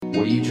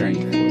What are you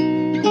training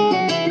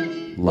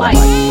for? Life.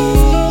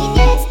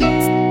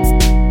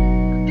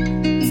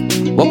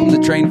 Welcome to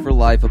Train for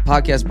Life, a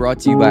podcast brought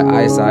to you by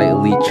ISI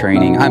Elite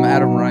Training. I'm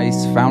Adam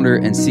Rice, founder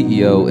and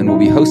CEO, and we'll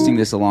be hosting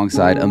this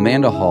alongside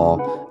Amanda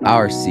Hall,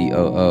 our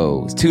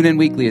COO. Tune in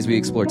weekly as we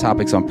explore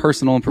topics on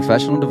personal and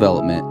professional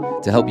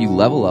development to help you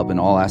level up in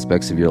all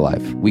aspects of your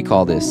life. We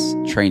call this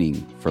Training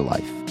for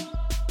Life.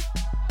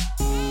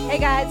 Hey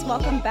guys,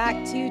 welcome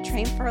back to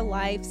Train for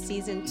Life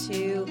Season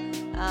 2.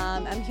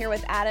 I'm here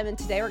with Adam, and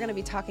today we're going to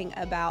be talking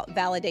about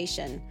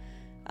validation.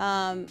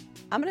 I'm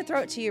going to throw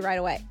it to you right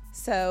away.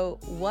 So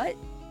what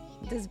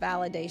does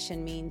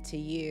validation mean to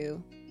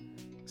you?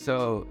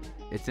 So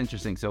it's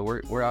interesting. So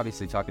we're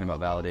obviously talking about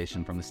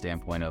validation from the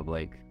standpoint of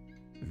like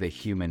the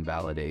human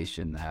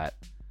validation that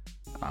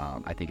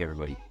I think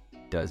everybody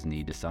does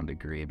need to some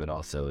degree, but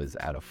also is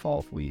at a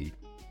fault. We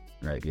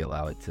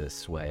allow it to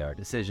sway our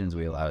decisions.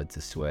 We allow it to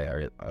sway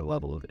our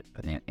level of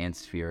it and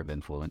sphere of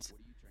influence.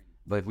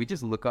 But if we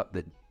just look up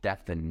the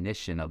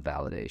definition of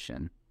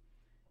validation,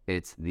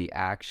 it's the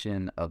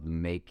action of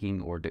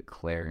making or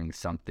declaring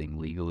something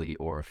legally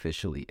or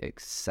officially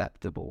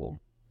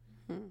acceptable.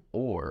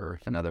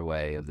 Or another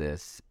way of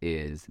this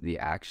is the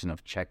action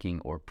of checking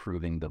or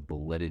proving the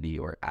validity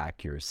or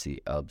accuracy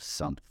of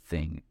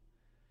something.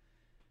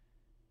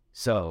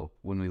 So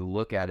when we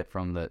look at it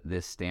from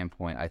this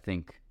standpoint, I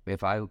think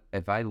if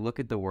I look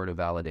at the word of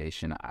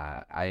validation,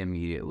 I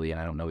immediately, and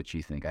I don't know what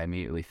you think, I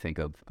immediately think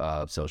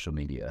of social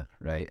media,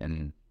 right?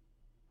 And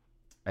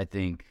I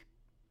think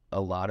a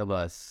lot of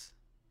us,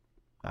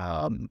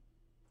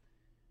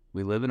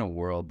 we live in a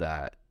world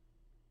that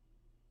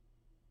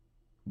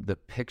the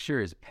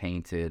picture is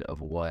painted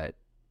of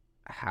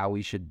how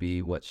we should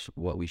be, what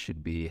we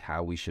should be,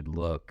 how we should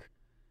look.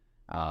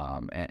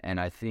 And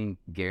I think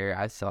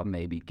I saw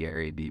maybe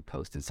Gary Vee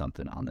posted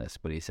something on this,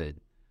 but he said,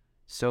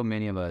 so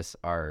many of us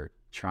are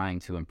trying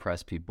to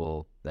impress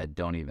people that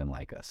don't even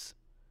like us,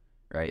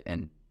 right?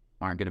 And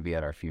aren't going to be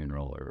at our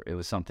funeral, or it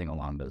was something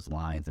along those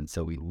lines. And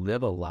so we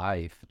live a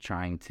life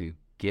trying to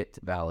get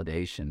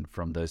validation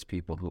from those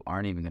people who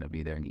aren't even going to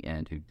be there in the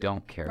end, who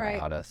don't care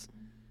about us.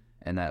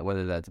 And that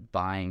whether that's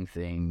buying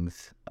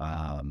things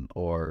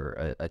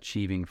or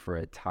achieving for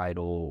a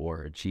title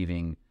or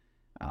achieving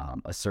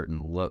a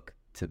certain look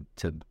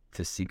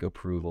to seek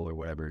approval or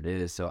whatever it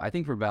is. So I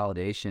think for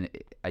validation,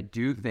 I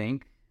do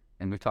think,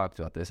 and we've talked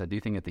about this, I do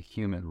think at the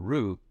human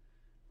root,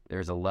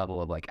 there's a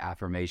level of like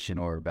affirmation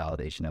or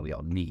validation that we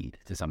all need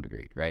to some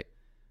degree, right?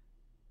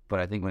 But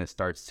I think when it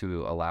starts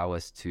to allow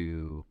us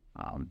to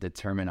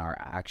determine our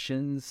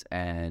actions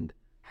and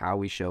how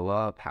we show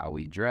up, how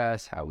we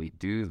dress, how we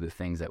do the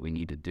things that we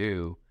need to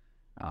do,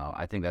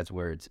 I think that's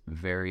where it's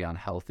very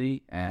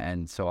unhealthy.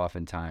 And so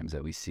oftentimes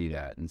that we see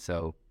that. And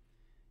so,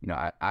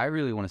 I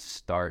really want to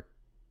start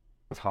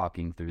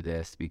talking through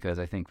this because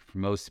I think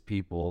most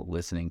people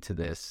listening to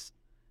this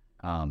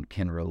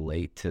can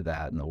relate to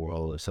that in the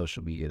world of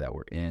social media that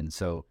we're in.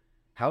 So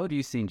how have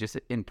you seen, just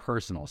in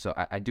personal, so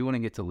I do want to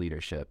get to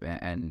leadership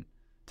and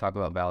talk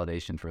about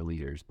validation for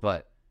leaders,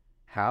 but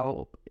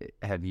how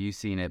have you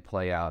seen it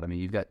play out? I mean,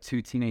 you've got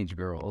two teenage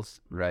girls,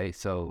 right?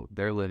 So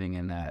they're living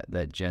in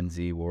that Gen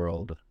Z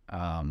world,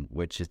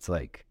 which it's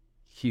like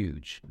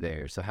huge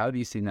there. So how have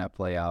you seen that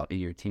play out in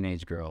your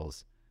teenage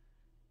girls?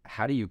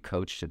 How do you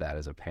coach to that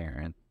as a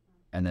parent?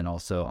 And then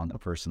also on the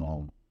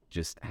personal,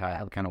 just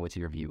how kind of what's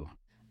your view?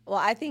 Well,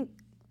 I think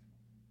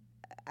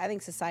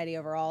society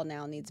overall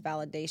now needs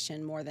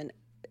validation more than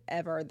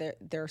ever.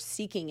 They're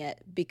seeking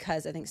it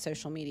because I think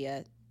social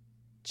media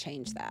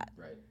changed that.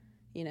 Right.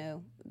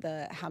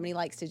 The how many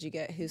likes did you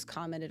get? Who's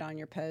commented on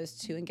your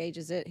post? Who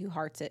engages it? Who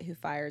hearts it? Who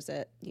fires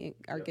it?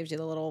 Or gives you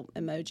the little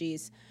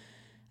emojis?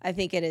 I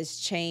think it has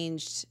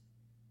changed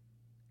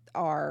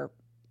our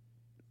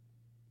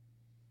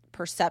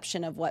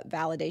perception of what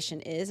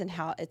validation is and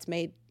how it's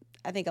made.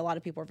 I think a lot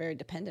of people are very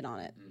dependent on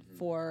it.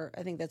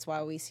 I think that's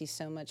why we see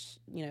so much,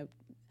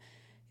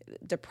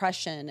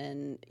 depression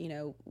and,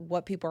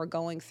 what people are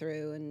going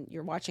through, and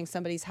you're watching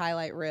somebody's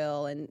highlight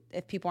reel, and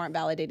if people aren't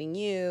validating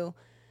you,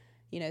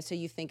 so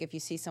you think if you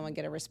see someone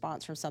get a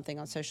response from something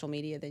on social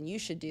media, then you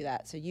should do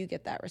that so you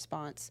get that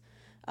response.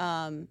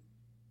 I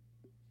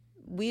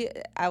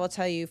will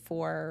tell you,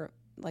 for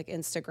like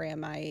Instagram,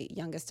 my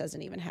youngest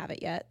doesn't even have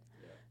it yet.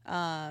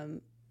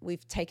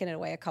 We've taken it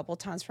away a couple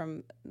times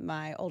from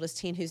my oldest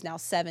teen, who's now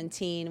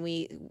 17.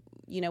 We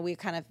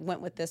kind of went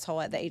with this whole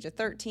at the age of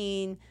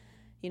 13,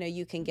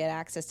 you can get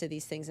access to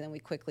these things, and then we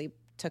quickly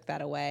took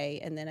that away.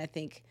 And then I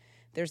think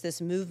there's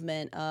this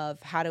movement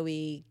of how do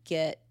we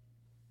get,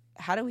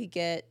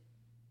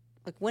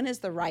 like, when is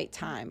the right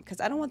time?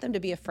 Because I don't want them to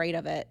be afraid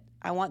of it.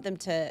 I want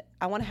to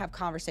have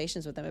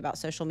conversations with them about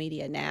social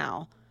media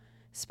now,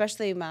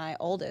 especially my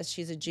oldest.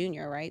 She's a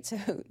junior, right? So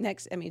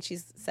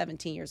she's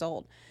 17 years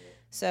old.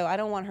 So I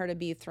don't want her to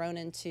be thrown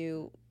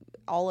into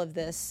all of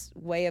this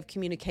way of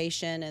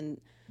communication and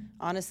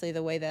honestly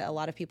the way that a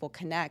lot of people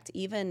connect,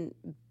 even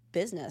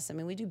business.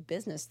 We do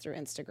business through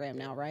Instagram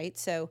now, right?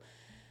 So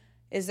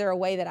is there a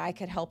way that I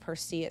could help her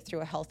see it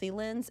through a healthy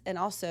lens and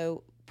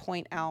also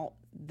point out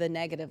the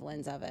negative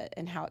lens of it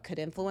and how it could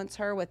influence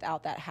her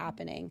without that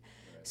happening.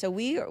 So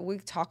we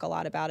talk a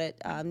lot about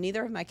it.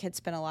 Neither of my kids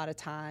spend a lot of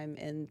time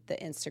in the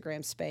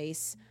Instagram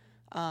space.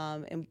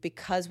 And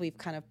because we've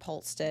kind of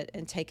pulsed it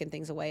and taken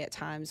things away at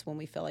times when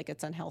we feel like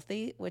it's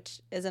unhealthy, which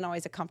isn't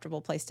always a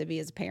comfortable place to be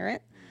as a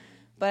parent.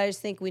 But I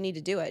just think we need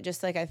to do it.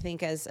 Just like I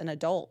think as an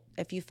adult,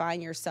 if you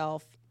find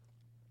yourself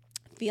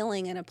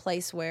feeling in a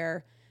place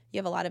where you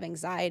have a lot of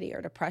anxiety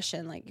or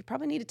depression, like you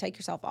probably need to take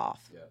yourself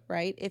off,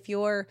 right? If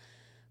you're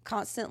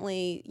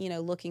constantly,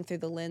 looking through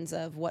the lens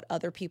of what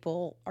other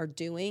people are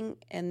doing,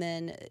 and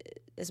then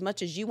as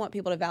much as you want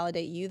people to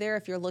validate you there,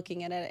 if you're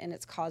looking at it and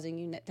it's causing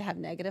you to have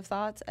negative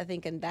thoughts, I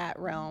think in that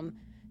realm,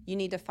 you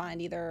need to find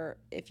either,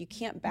 if you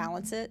can't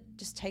balance it,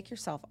 just take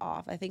yourself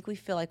off. I think we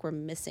feel like we're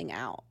missing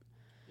out.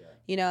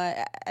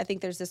 I think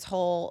there's this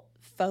whole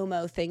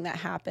FOMO thing that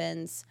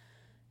happens.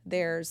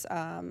 There's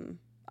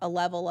a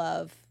level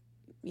of,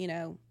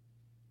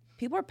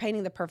 people are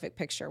painting the perfect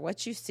picture.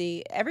 What you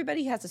see,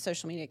 everybody has a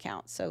social media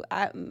account. So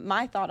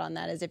my thought on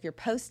that is if you're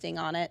posting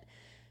on it,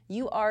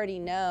 you already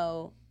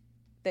know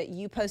that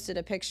you posted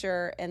a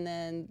picture and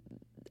then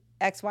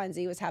X, Y, and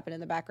Z was happening in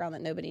the background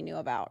that nobody knew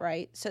about,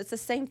 right? So it's the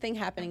same thing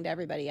happening to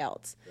everybody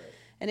else. Right.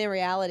 And in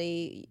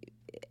reality,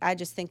 I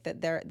just think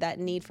that that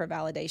need for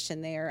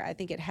validation there, I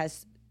think it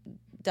has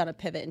done a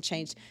pivot and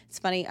changed. It's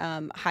funny,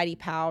 Heidi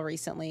Powell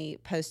recently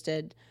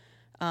posted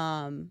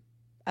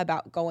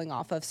about going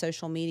off of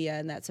social media,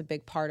 and that's a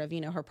big part of,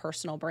 her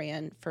personal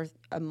brand for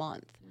a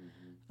month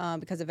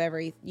because of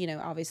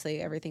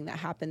obviously everything that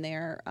happened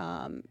there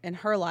in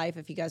her life.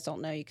 If you guys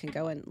don't know, you can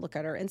go and look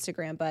at her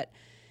Instagram, but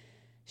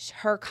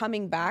her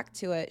coming back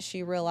to it,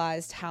 she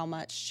realized how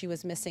much she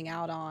was missing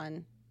out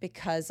on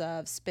because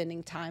of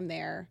spending time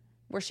there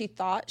where she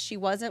thought she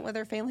wasn't with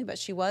her family, but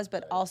she was,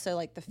 but also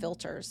like the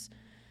filters.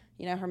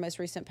 Her most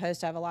recent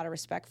post I have a lot of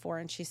respect for,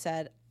 and she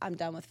said, I'm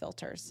done with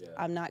filters. Yeah.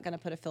 I'm not going to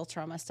put a filter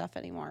on my stuff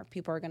anymore.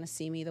 People are going to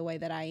see me the way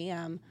that I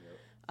am.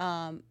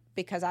 Yep.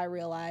 Because I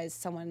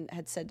realized someone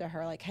had said to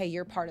her, like, hey,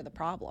 you're part of the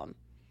problem.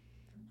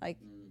 Like,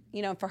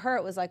 for her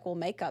it was like, well,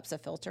 makeup's a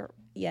filter.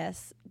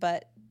 Yes,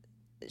 but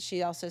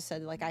she also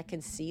said, like, I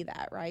can see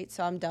that, right?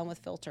 So I'm done with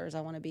filters.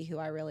 I want to be who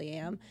I really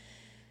am.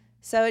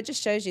 So it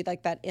just shows you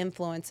like that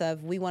influence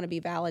of we want to be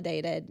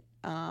validated.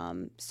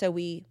 So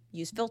we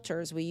use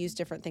filters, we use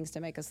different things to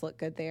make us look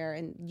good there.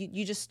 And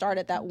you just start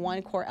at that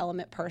one core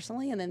element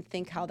personally and then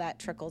think how that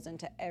trickles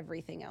into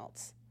everything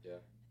else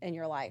in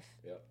your life.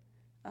 Yeah.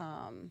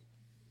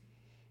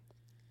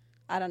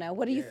 I don't know.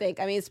 What do you think?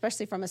 I mean,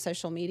 especially from a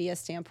social media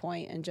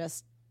standpoint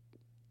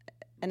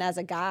and as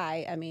a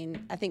guy, I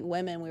mean, I think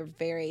women, we're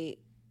very,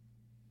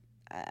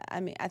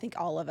 I think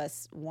all of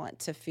us want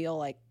to feel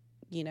like,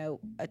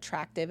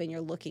 attractive, and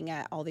you're looking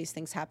at all these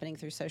things happening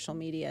through social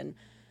media and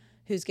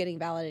who's getting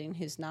validated and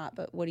who's not.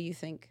 But what do you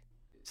think?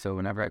 So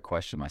whenever I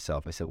question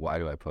myself, I said, why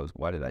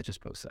did I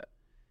just post that?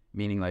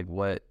 Meaning like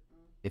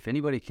if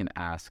anybody can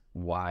ask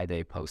why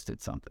they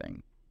posted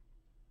something,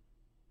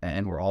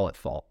 and we're all at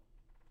fault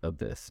of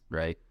this,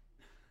 right?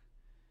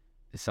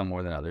 Some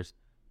more than others.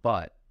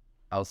 But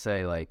I'll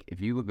say, like, if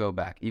you would go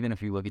back, even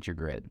if you look at your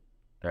grid,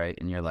 right?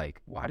 And you're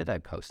like, why did I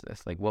post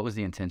this? Like, what was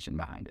the intention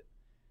behind it?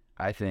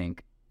 I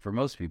think for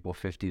most people,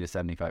 50 to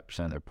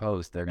 75% of their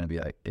posts, they're going to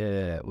be like,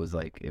 it was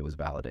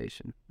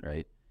validation,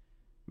 right?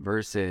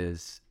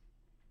 Versus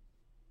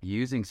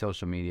using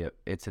social media,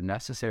 it's a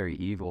necessary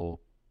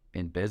evil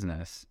in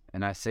business.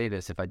 And I say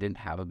this, if I didn't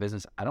have a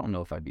business, I don't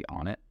know if I'd be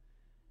on it.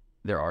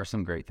 There are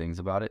some great things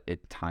about it.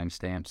 It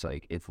timestamps,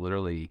 like it's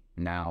literally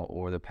now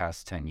over the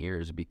past 10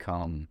 years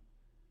become,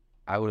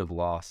 I've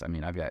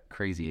got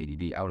crazy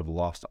ADD. I would have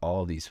lost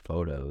all these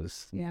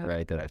photos,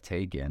 right, that I've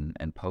taken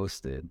and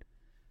posted.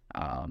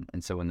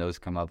 And so when those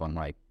come up on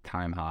like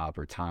Time Hop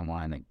or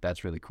Timeline, like,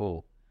 that's really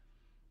cool.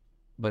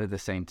 But at the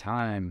same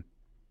time,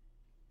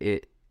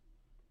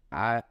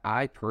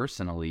 I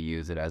personally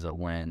use it as a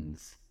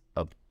lens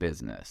of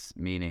business,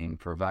 meaning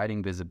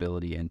providing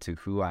visibility into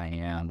who I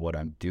am, what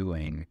I'm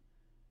doing.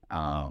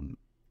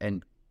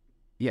 And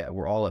yeah,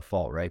 we're all at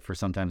fault, right, for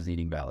sometimes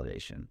needing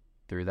validation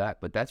through that.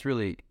 But that's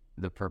really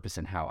the purpose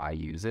and how I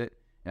use it.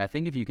 And I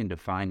think if you can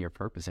define your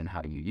purpose and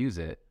how you use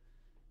it,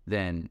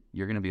 then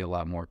you're going to be a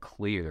lot more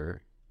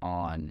clear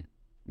on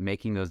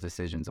making those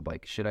decisions of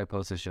like, should I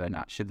post this? Should I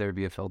not? Should there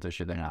be a filter?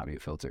 Should there not be a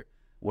filter?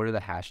 What are the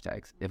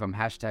hashtags? If I'm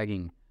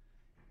hashtagging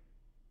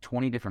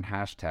 20 different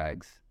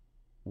hashtags,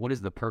 what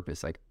is the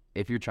purpose? Like,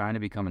 if you're trying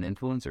to become an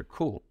influencer,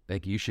 cool.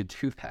 Like, you should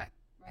do that,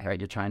 right?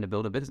 You're trying to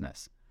build a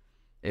business.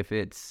 If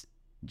it's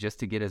just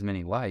to get as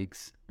many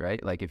likes,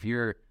 right? Like, if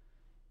you're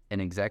an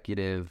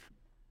executive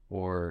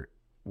or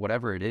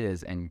whatever it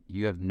is, and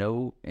you have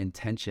no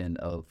intention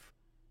of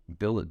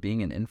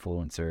being an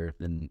influencer,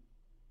 then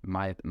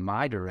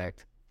my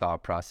direct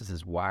thought process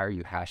is, why are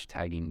you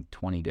hashtagging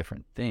 20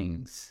 different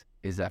things?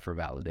 Is that for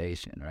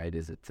validation, right?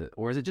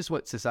 Or is it just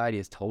what society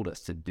has told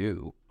us to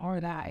do? Or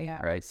that,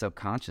 yeah. Right,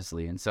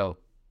 subconsciously. And so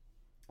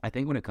I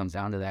think when it comes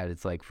down to that,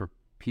 it's like for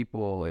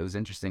people, it was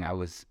interesting. I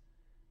was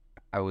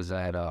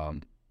at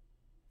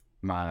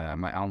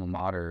my alma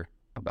mater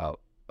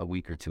about a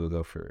week or two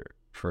ago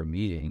for a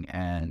meeting,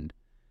 and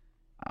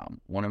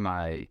one of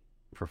my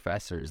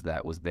professors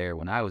that was there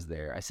when I was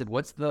there, I said,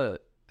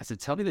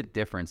 tell me the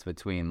difference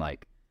between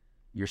like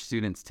your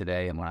students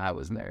today and when I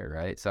was there,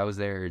 right? So I was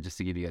there, just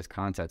to give you guys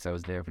context, I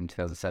was there from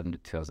 2007 to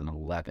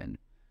 2011,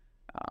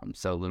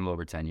 so a little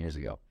over 10 years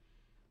ago.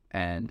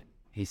 And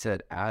he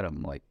said,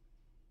 Adam, like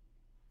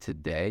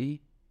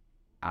today,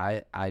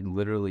 I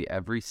literally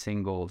every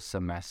single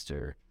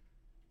semester,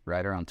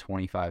 right around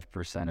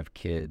 25% of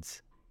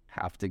kids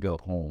have to go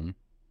home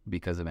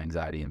because of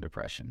anxiety and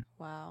depression.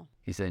 Wow.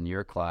 He said in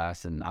your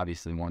class, and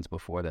obviously once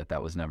before that,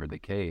 that was never the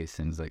case.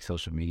 And it's like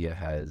social media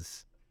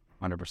has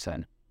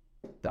 100%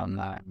 done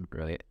that,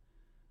 right?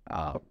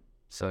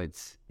 So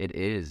it's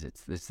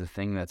the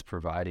thing that's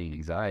providing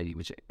anxiety,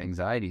 which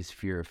anxiety is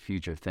fear of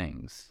future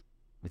things.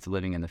 It's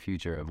living in the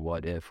future of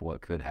what if,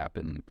 what could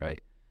happen,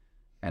 right?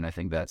 And I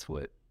think that's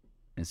what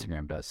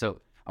Instagram does.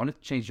 So I want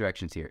to change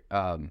directions here.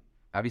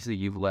 Obviously,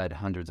 you've led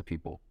hundreds of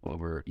people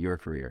over your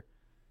career.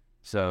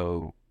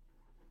 So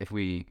if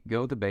we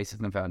go with the basis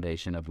and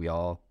foundation of we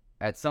all,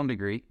 at some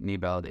degree,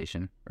 need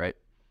validation, right?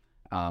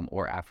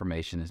 Or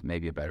affirmation is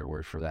maybe a better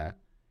word for that.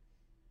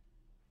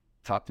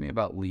 Talk to me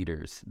about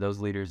leaders, those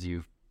leaders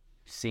you've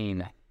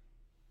seen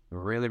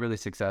really, really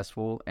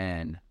successful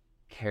and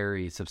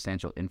carry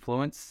substantial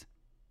influence,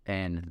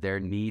 and their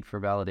need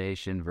for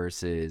validation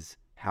versus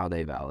how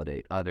they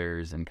validate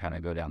others, and kind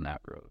of go down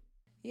that road.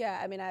 Yeah,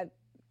 I mean,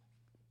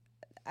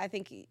 I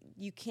think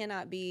you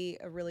cannot be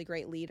a really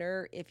great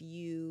leader if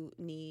you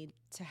need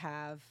to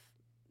have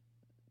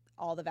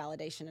all the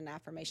validation and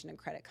affirmation and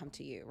credit come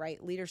to you,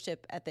 right?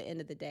 Leadership at the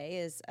end of the day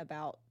is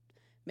about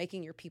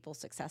making your people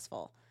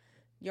successful.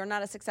 You're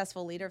not a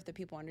successful leader if the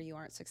people under you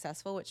aren't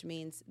successful, which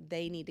means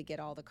they need to get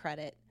all the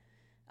credit.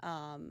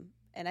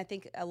 And I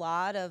think a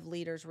lot of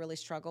leaders really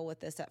struggle with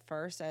this at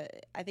first.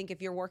 I think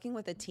if you're working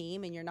with a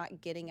team and you're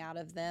not getting out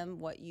of them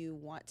what you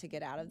want to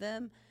get out of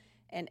them,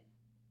 and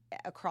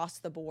across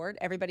the board,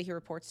 everybody who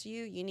reports to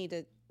you, you need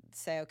to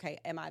say, okay,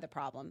 am I the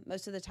problem?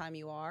 Most of the time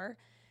you are.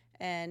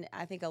 And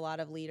I think a lot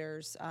of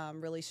leaders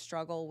really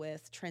struggle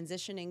with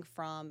transitioning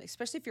from,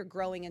 especially if you're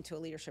growing into a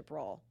leadership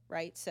role,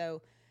 right?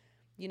 So,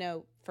 you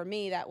know, for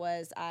me, that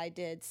was, I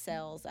did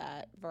sales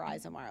at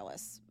Verizon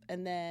Wireless,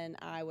 and then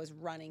I was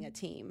running a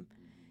team.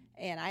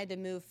 And I had to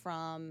move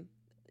from,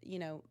 you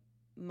know,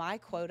 my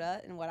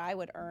quota and what I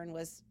would earn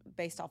was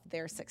based off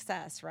their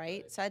success,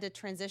 right? So I had to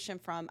transition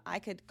from, I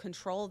could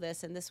control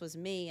this and this was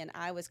me, and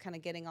I was kind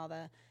of getting all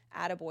the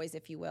attaboys,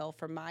 if you will,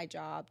 for my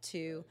job,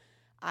 to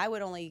I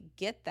would only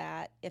get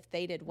that if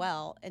they did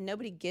well. And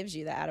nobody gives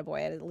you the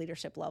attaboy at a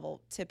leadership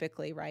level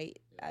typically, right?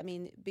 I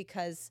mean,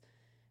 because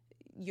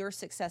your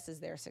success is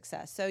their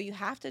success. So you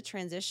have to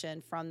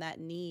transition from that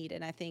need.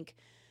 And I think,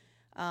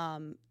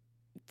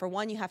 for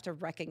one, you have to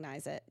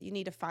recognize it. You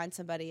need to find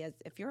somebody,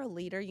 if you're a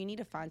leader, you need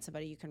to find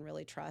somebody you can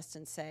really trust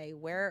and say,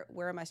 where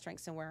are my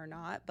strengths and where are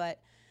not.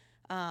 But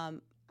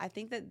I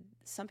think that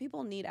some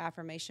people need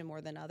affirmation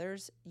more than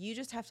others. You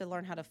just have to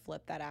learn how to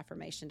flip that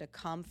affirmation to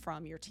come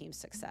from your team's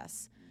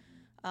success.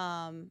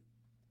 I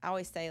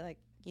always say, like,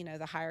 you know,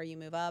 the higher you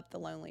move up, the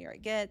lonelier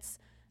it gets.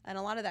 And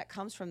a lot of that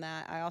comes from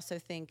that. I also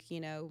think, you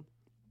know,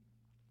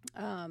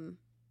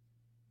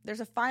 there's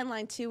a fine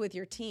line too with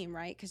your team,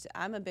 right? Because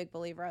I'm a big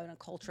believer in a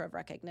culture of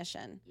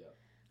recognition. Yeah.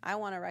 I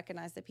want to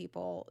recognize the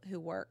people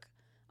who work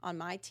on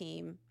my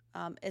team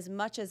as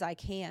much as I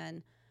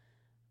can,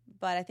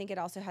 but I think it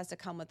also has to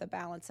come with a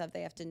balance of,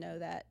 they have to know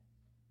that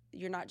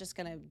you're not just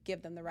going to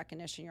give them the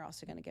recognition, you're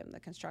also going to give them the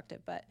constructive.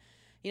 But,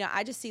 you know,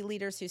 I just see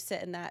leaders who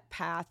sit in that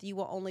path. You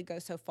will only go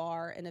so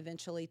far, and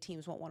eventually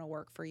teams won't want to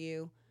work for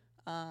you,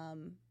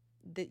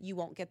 that you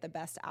won't get the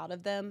best out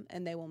of them,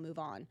 and they will move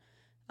on.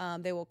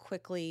 They will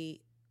quickly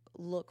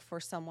look for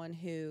someone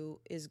who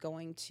is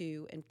going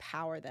to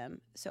empower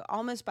them. So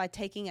almost by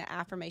taking an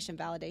affirmation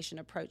validation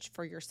approach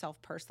for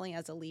yourself personally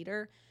as a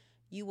leader,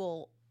 you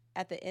will,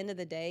 at the end of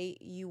the day,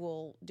 you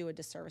will do a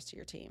disservice to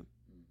your team.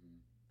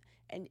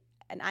 Mm-hmm.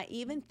 And I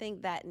even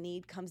think that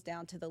need comes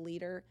down to the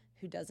leader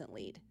who doesn't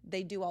lead.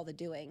 They do all the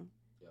doing.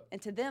 Yep.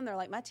 And to them, they're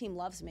like, my team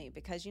loves me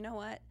because, you know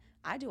what?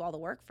 I do all the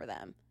work for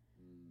them.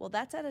 Mm. Well,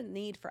 that's at a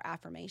need for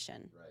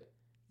affirmation. Right.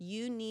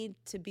 You need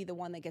to be the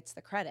one that gets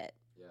the credit.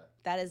 Yeah.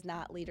 That is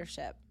not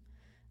leadership.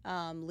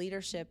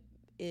 Leadership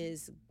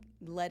is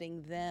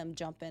letting them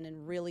jump in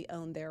and really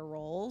own their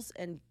roles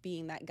and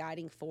being that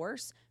guiding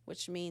force,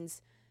 which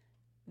means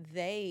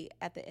they,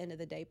 at the end of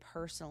the day,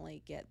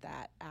 personally get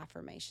that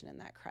affirmation and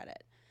that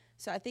credit.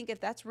 So I think if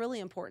that's really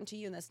important to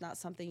you and that's not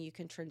something you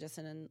can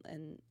transition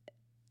and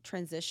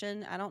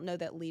transition, I don't know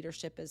that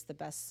leadership is the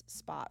best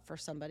spot for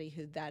somebody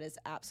who that is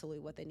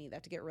absolutely what they need. They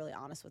have to get really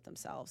honest with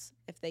themselves.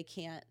 If they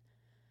can't,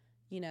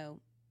 you know,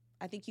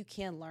 I think you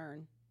can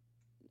learn.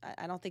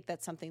 I don't think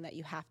that's something that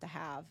you have to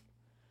have.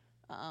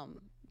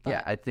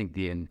 Yeah, I think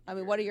I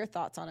mean, what are your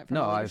thoughts on it from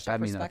a leadership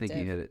perspective? I think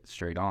you hit it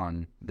straight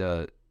on.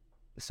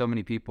 So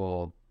many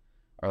people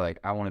are like,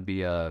 I want to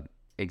be a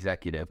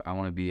executive. I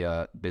want to be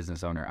a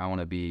business owner. I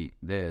want to be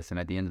this. And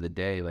at the end of the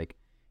day, like,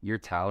 your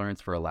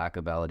tolerance for a lack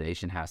of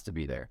validation has to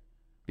be there,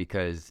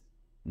 because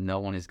no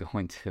one is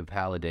going to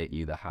validate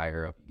you the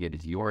higher up you get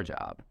is your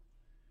job,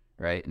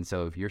 right? And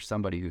so if you're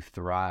somebody who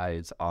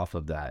thrives off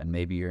of that, and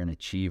maybe you're an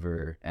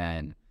achiever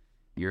and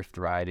you're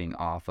thriving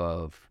off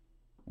of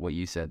what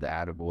you said, the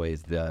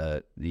attaboys,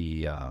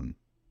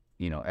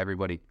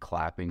 everybody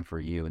clapping for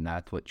you, and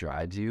that's what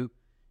drives you,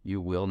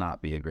 you will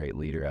not be a great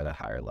leader at a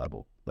higher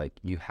level. Like,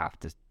 you have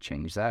to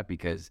change that,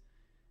 because,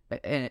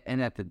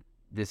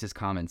 this is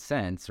common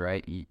sense,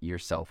 right?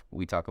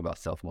 We talk about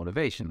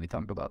self-motivation. We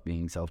talk about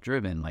being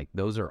self-driven. Like,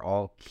 those are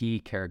all key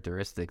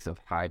characteristics of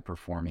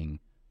high-performing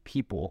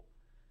people.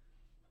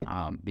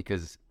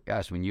 Because,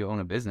 gosh, when you own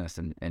a business,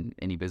 and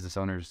any business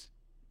owners,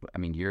 I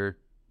mean, you're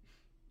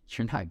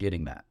not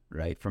getting that,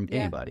 right, from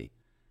anybody.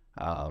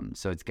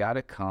 So it's got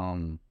to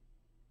come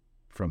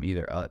from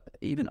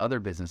even other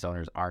business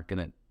owners aren't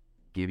going to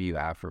give you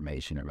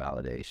affirmation or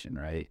validation,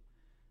 right?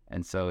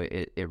 And so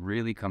it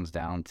really comes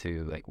down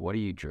to, like, what are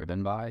you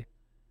driven by?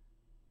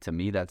 To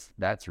me,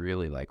 that's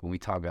really, like, when we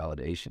talk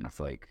validation,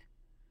 it's like,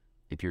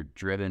 if you're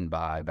driven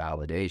by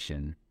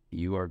validation,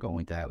 you are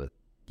going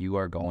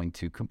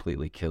to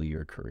completely kill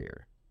your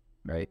career,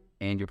 right?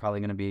 And you're probably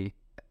going to be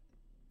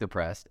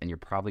depressed, and you're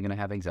probably going to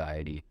have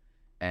anxiety.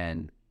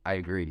 And I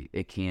agree,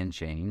 it can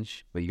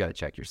change, but you got to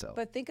check yourself.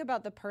 But think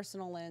about the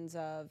personal lens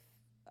of,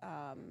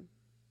 I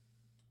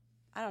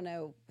don't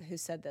know who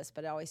said this,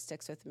 but it always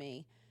sticks with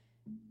me.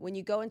 When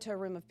you go into a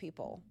room of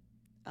people,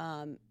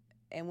 and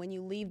when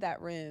you leave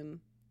that room,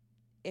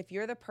 if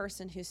you're the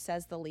person who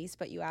says the least,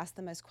 but you ask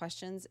the most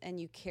questions and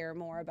you care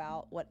more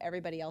about what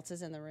everybody else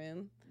is in the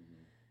room,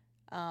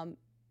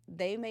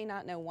 they may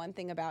not know one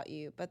thing about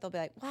you, but they'll be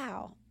like,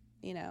 wow,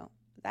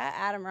 that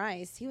Adam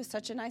Rice, he was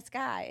such a nice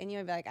guy. And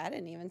you'll be like, I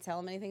didn't even tell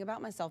him anything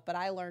about myself, but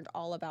I learned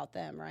all about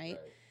them, right?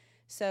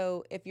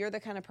 So if you're the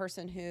kind of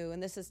person who,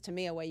 and this is to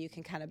me a way you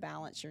can kind of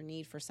balance your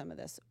need for some of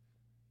this,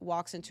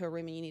 walks into a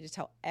room and you need to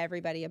tell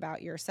everybody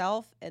about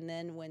yourself. And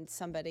then when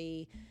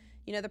somebody,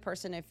 the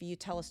person, if you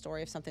tell a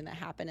story of something that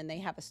happened and they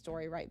have a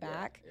story right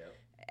back,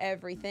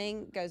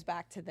 everything goes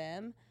back to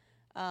them.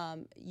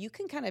 You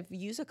can kind of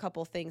use a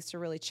couple things to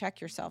really check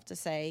yourself to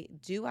say,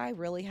 do I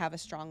really have a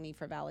strong need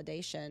for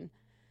validation?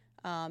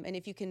 And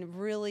if you can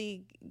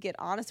really get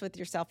honest with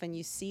yourself and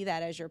you see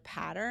that as your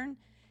pattern,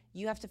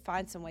 you have to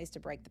find some ways to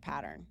break the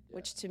pattern,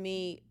 which to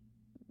me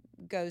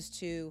goes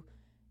to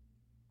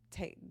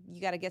you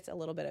got to get a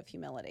little bit of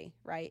humility,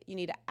 right? You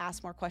need to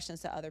ask more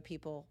questions to other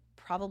people,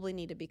 probably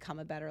need to become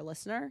a better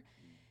listener.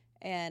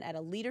 And at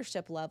a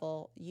leadership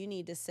level, you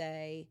need to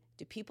say,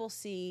 do people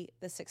see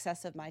the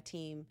success of my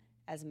team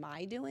as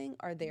my doing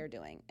or their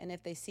doing? And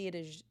if they see it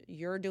as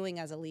your doing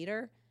as a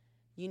leader,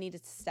 you need to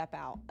step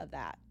out of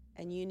that.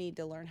 And you need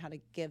to learn how to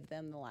give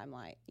them the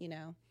limelight,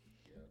 in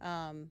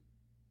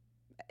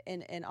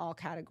all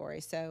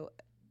categories. So,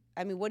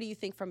 I mean, what do you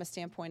think from a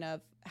standpoint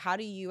of how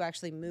do you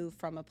actually move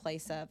from a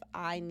place of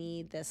I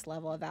need this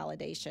level of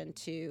validation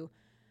to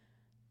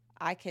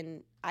I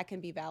can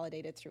be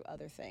validated through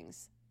other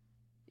things?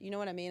 You know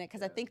what I mean?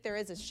 Because I think there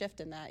is a shift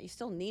in that. You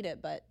still need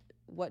it, but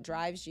what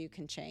drives you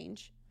can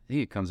change. I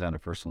think it comes down to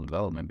personal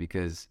development,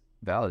 because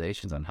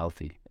validation's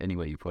unhealthy any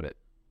way you put it,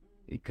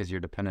 because you're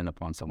dependent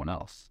upon someone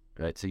else.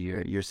 Right. So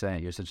you're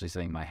essentially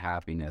saying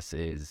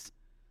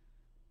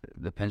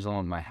the pendulum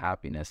of my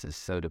happiness is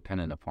so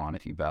dependent upon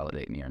if you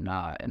validate me or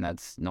not. And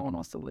no one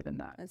wants to live in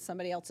that. It's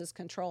somebody else's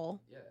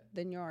control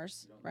than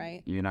yours,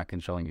 right? You're not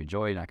controlling your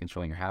joy, you're not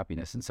controlling your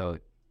happiness. And so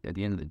at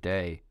the end of the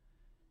day,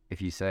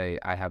 if you say,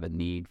 I have a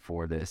need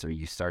for this, or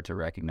you start to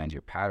recognize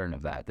your pattern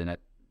of that, then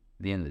at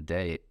the end of the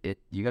day,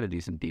 you got to do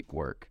some deep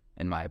work,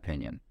 in my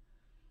opinion,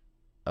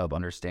 of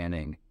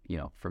understanding,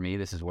 for me,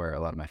 this is where a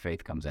lot of my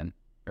faith comes in,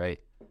 right?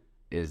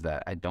 Is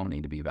that I don't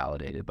need to be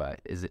validated by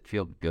it. Does it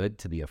feel good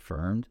to be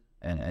affirmed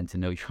and to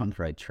know you're on the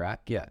right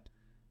track? Yeah.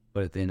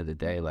 But at the end of the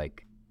day,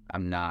 like,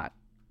 I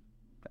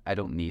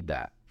don't need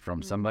that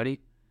from somebody.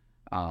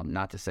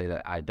 Not to say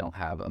that I don't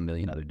have a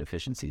million other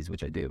deficiencies,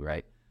 which I do,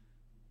 right?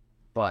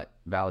 But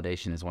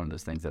validation is one of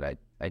those things that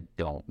I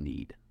don't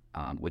need,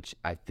 which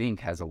I think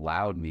has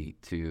allowed me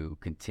to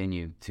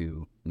continue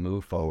to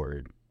move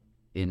forward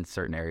in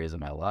certain areas of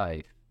my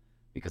life,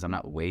 because I'm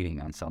not waiting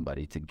on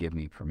somebody to give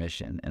me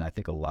permission. And I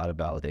think a lot of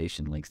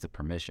validation links to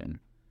permission,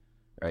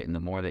 right? And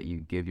the more that you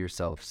give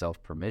yourself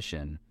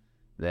self-permission,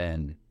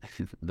 then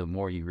the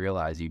more you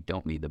realize you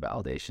don't need the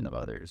validation of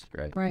others,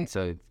 right? Right.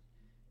 So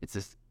it's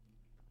this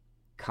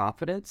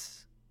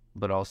confidence,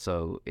 but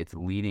also it's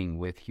leading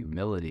with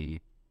humility.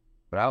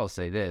 But I will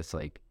say this,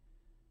 like,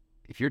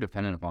 if you're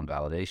dependent upon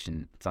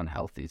validation, it's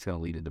unhealthy. It's going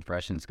to lead to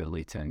depression. It's going to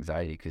lead to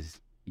anxiety,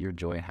 because your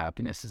joy and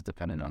happiness is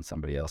dependent on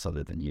somebody else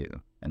other than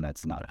you. And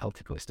that's not a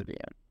healthy place to be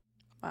in.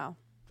 Wow.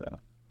 So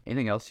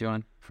anything else,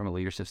 Joanne, from a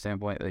leadership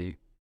standpoint that you...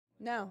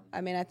 No, I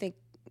mean, I think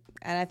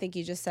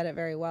you just said it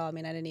very well. I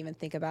mean, I didn't even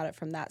think about it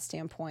from that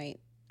standpoint.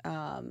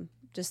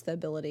 Just the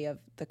ability of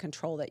the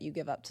control that you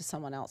give up to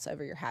someone else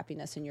over your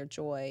happiness and your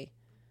joy.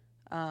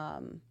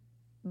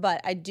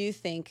 But I do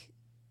think,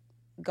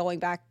 going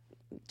back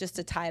just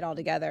to tie it all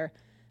together,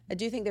 I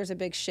do think there's a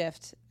big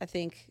shift. I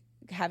think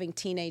having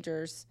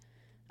teenagers,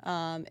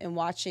 and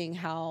watching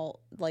how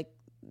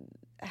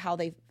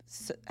they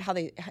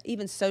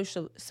even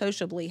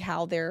sociably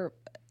how they're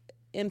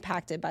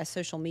impacted by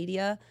social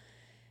media,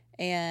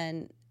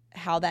 and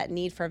how that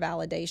need for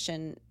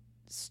validation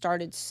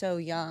started so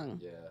young.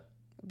 Yeah.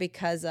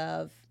 Because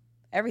of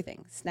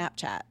everything,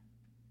 Snapchat.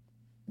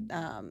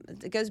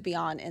 It goes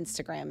beyond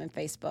Instagram and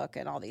Facebook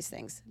and all these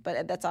things,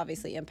 but that's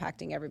obviously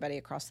impacting everybody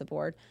across the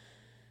board.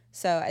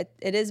 So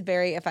it is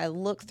very, if I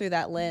look through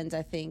that lens,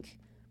 I think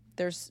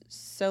there's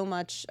so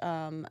much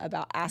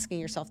about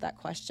asking yourself that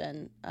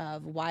question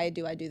of why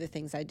do I do the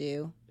things I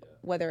do,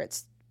 whether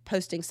it's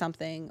posting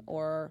something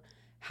or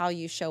how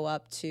you show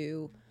up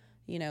to,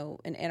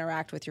 and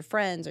interact with your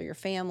friends or your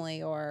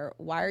family, or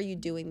why are you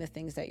doing the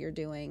things that you're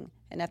doing?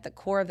 And at the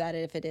core of that,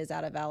 if it is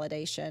out of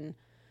validation,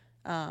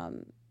 how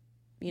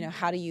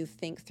do you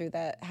think through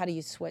that? How do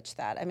you switch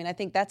that? I mean, I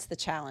think that's the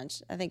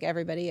challenge. I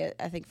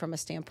think from a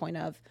standpoint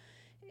of,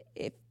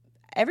 if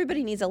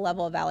everybody needs a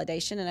level of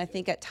validation, and I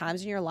think at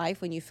times in your life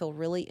when you feel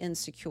really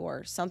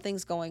insecure,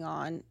 something's going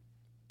on,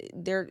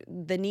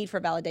 the need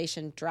for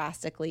validation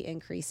drastically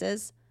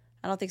increases.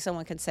 I don't think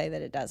someone can say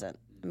that it doesn't.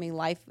 I mean,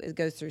 life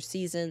goes through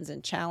seasons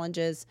and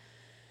challenges.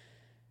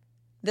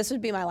 This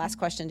would be my last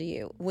question to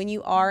you. When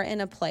you are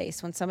in a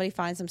place, when somebody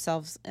finds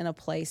themselves in a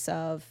place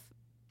of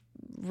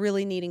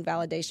really needing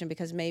validation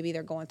because maybe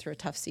they're going through a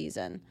tough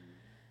season,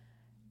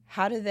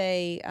 how do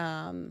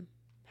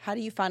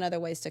you find other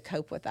ways to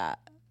cope with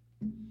that?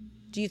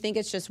 Do you think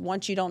it's just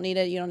once you don't need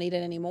it, you don't need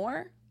it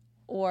anymore?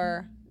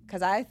 Or,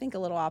 because I think a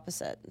little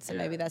opposite, so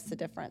maybe that's the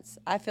difference.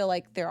 I feel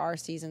like there are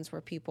seasons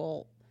where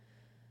people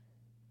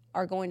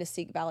are going to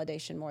seek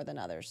validation more than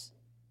others.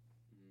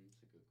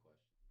 That's a good question.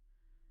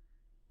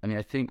 I mean,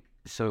 I think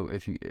so.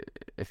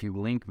 If you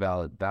link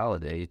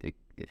validate,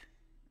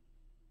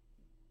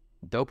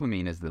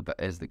 dopamine is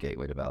the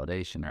gateway to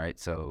validation, right?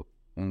 So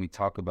when we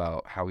talk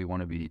about how we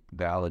want to be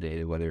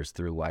validated, whether it's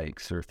through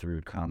likes or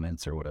through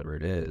comments or whatever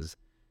it is,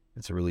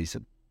 it's a release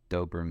of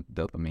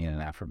dopamine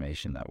and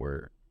affirmation that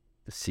we're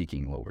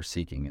seeking what we're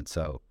seeking. And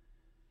so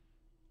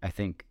I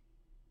think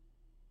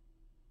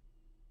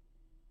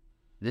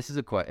this is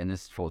and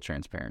this is full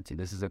transparency.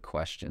 This is a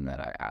question that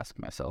I ask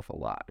myself a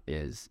lot,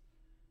 is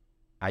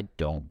I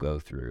don't go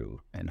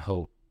through, and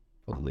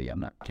hopefully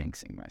I'm not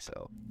jinxing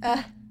myself.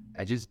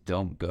 I just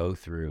don't go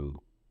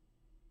through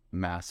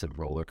massive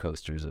roller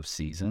coasters of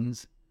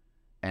seasons.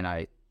 And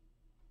I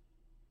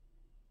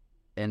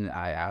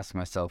ask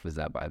myself, is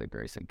that by the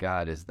grace of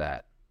God? Is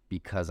that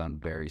because I'm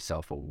very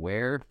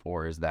self-aware,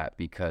 or is that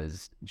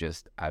because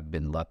just I've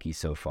been lucky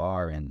so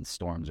far and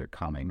storms are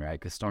coming, right?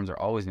 Because storms are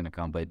always going to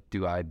come, but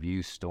do I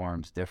view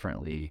storms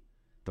differently?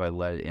 Do I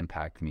let it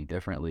impact me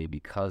differently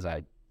because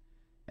I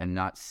am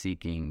not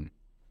seeking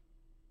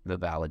the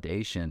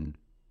validation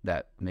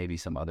that maybe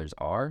some others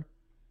are?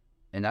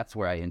 And that's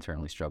where I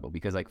internally struggle,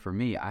 because like for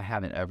me, I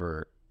haven't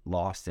ever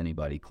lost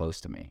anybody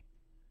close to me,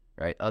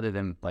 right? Other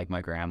than like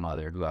my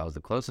grandmother, who I was the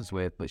closest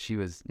with, but she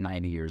was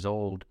 90 years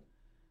old.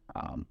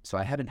 So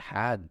I haven't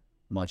had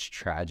much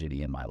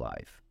tragedy in my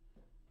life.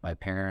 My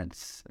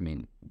parents, I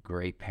mean,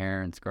 great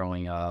parents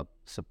growing up,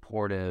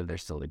 supportive, they're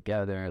still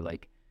together.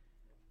 Like,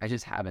 I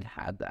just haven't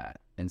had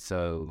that. And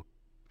so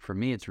for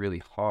me, it's really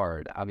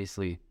hard.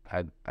 Obviously,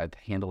 I've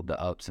handled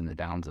the ups and the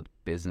downs of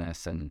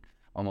business and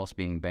almost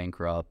being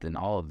bankrupt and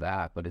all of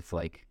that, but it's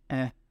like,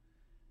 I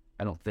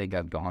don't think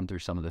I've gone through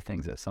some of the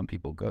things that some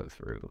people go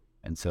through.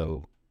 And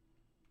so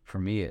for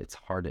me, it's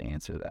hard to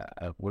answer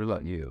that. What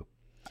about you?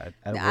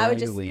 I would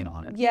just lean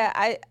on it.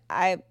 Yeah,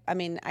 I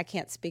mean, I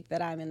can't speak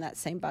that I'm in that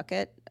same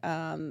bucket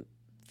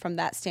from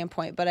that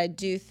standpoint, but I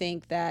do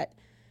think that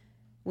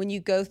when you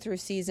go through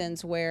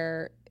seasons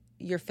where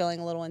you're feeling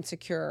a little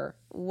insecure,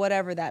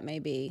 whatever that may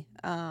be,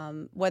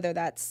 whether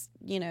that's,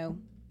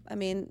 I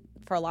mean,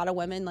 for a lot of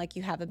women, like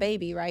you have a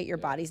baby, right? Your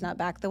body's not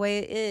back the way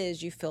it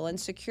is. You feel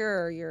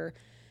insecure.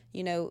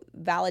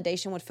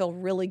 Validation would feel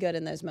really good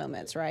in those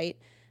moments, right?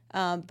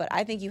 But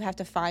I think you have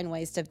to find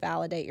ways to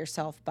validate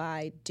yourself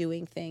by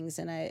doing things.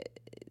 And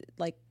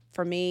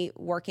for me,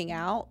 working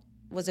out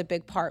was a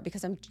big part,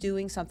 because I'm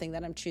doing something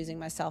that I'm choosing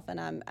myself, and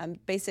I'm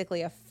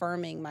basically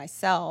affirming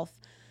myself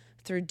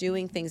through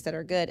doing things that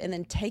are good. And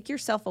then take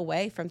yourself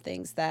away from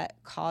things that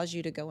cause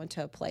you to go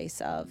into a place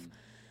of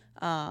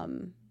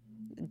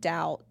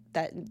doubt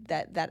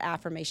that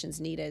affirmation's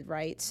needed,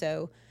 right?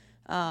 So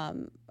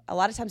a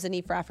lot of times the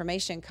need for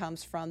affirmation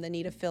comes from the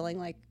need of feeling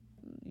like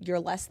you're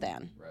less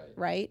than,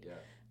 right? Yeah.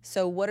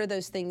 So what are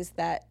those things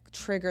that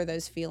trigger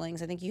those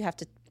feelings? I think you have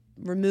to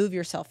remove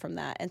yourself from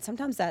that. And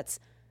sometimes that's,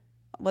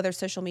 whether it's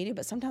social media,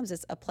 but sometimes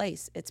it's a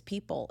place, it's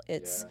people,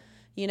 it's,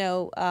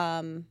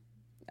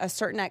 a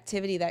certain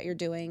activity that you're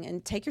doing,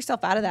 and take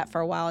yourself out of that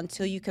for a while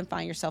until you can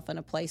find yourself in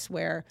a place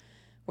where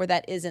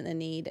that isn't a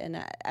need.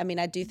 And I mean,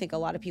 I do think a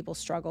lot of people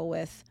struggle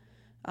with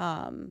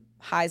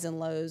highs and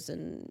lows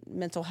and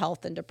mental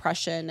health and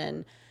depression,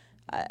 and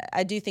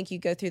I do think you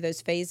go through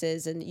those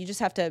phases, and you just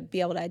have to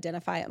be able to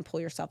identify it and pull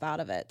yourself out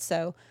of it.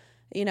 So,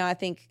 I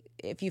think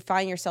if you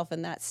find yourself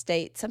in that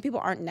state, some people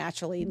aren't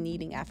naturally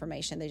needing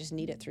affirmation. They just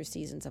need it through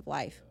seasons of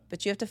life.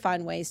 But you have to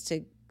find ways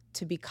to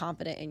to be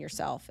confident in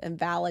yourself and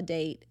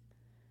validate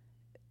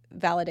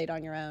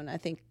on your own. I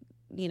think,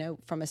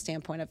 from a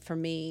standpoint of, for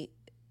me,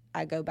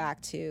 I go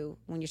back to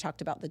when you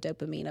talked about the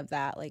dopamine of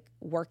that, like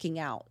working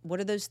out. What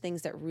are those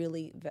things that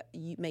really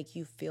make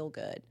you feel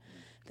good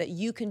that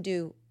you can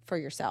do for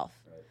yourself?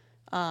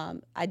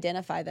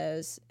 Identify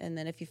those. And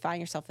then if you find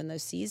yourself in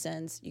those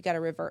seasons, you got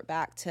to revert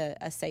back to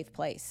a safe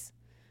place.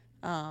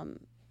 And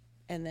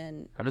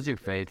then how does your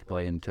faith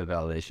play into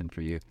validation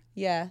for you?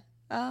 Yeah.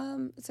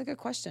 It's a good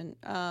question.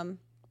 I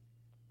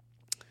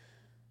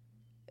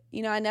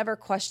never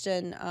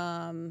question,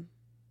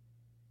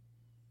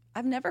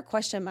 I've never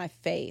questioned my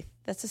faith.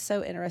 That's just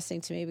so interesting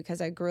to me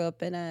because I grew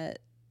up in a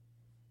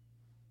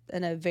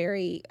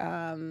very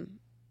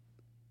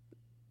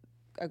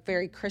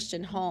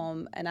Christian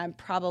home, and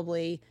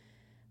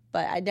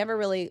but I never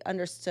really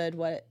understood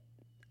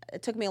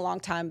it took me a long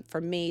time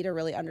for me to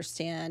really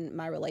understand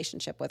my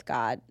relationship with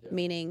God,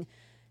 meaning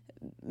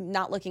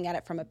not looking at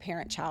it from a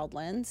parent-child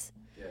lens.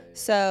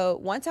 So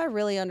once I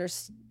really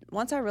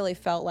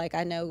felt like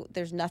I know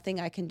there's nothing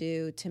I can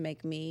do to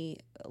make me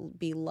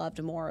be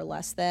loved more or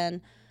less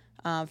than,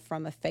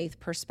 from a faith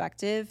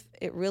perspective,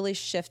 it really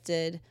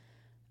shifted.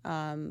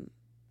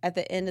 At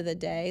the end of the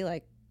day,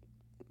 like,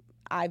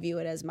 I view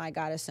it as my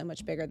God is so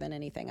much bigger than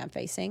anything I'm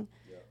facing.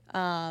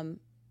 I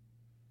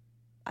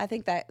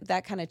think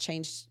that kind of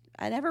changed.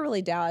 I never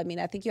really doubt. I mean,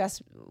 I think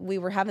we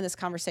were having this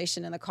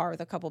conversation in the car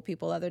with a couple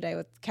people the other day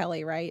with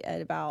Kelly, right?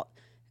 About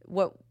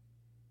what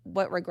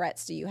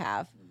regrets do you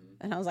have?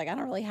 And I was like, I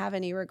don't really have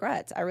any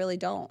regrets. I really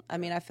don't. I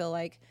mean, I feel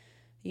like,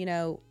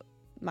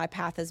 my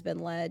path has been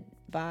led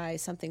by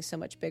something so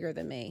much bigger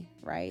than me,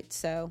 right?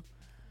 So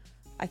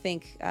I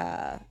think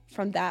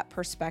from that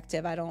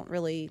perspective, I don't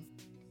really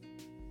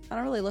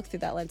look through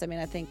that lens. I mean,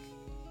 I think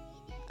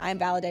I am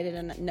validated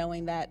in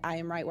knowing that I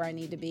am right where I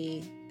need to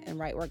be and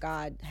right where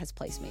God has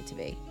placed me to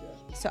be.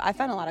 So I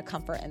find a lot of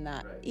comfort in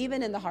that,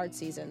 even in the hard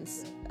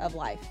seasons of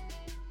life.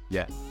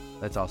 Yeah,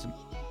 that's awesome.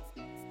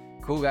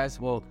 Cool, guys.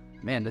 Well,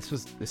 man, this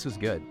was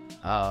good.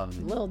 A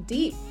little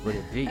deep.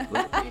 Little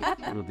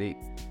deep.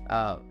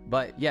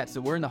 But yeah, so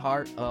we're in the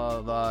heart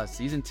of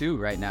season 2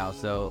 right now.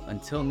 So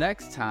until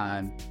next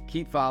time,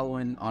 keep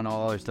following on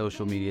all our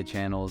social media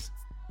channels.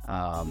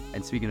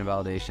 And speaking of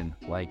validation,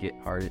 like it,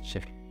 heart it,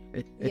 share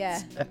it.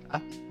 Yeah.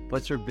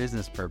 What's your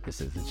business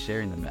purposes? It's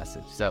sharing the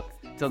message. So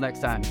until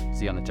next time,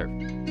 see you on the turf.